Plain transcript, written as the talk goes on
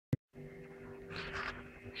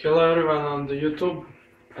Hello everyone on the YouTube.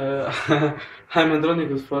 I'm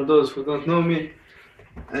Andronicus for those who don't know me,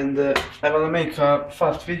 and I wanna make a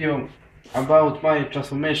fast video about my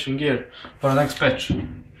transformation gear for the next patch.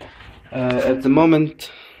 At the moment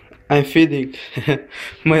I'm feeding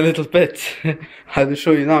my little pets. I will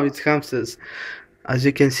show you now, it's hamsters. As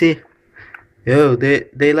you can see,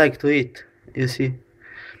 they like to eat, you see.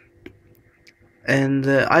 And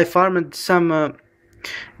I farmed some,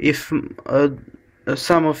 if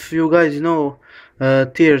some of you guys know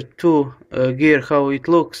tier 2 gear, how it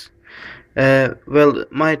looks. Well,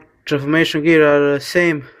 my transformation gear are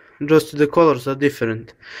same, just the colors are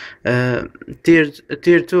different. Tier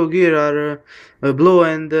 2 gear are blue,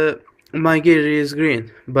 and my gear is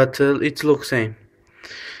green, but it looks same.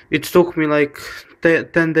 It took me like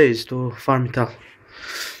 10 days to farm it all.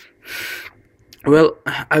 Well,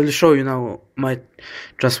 I will show you now my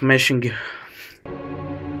transformation gear.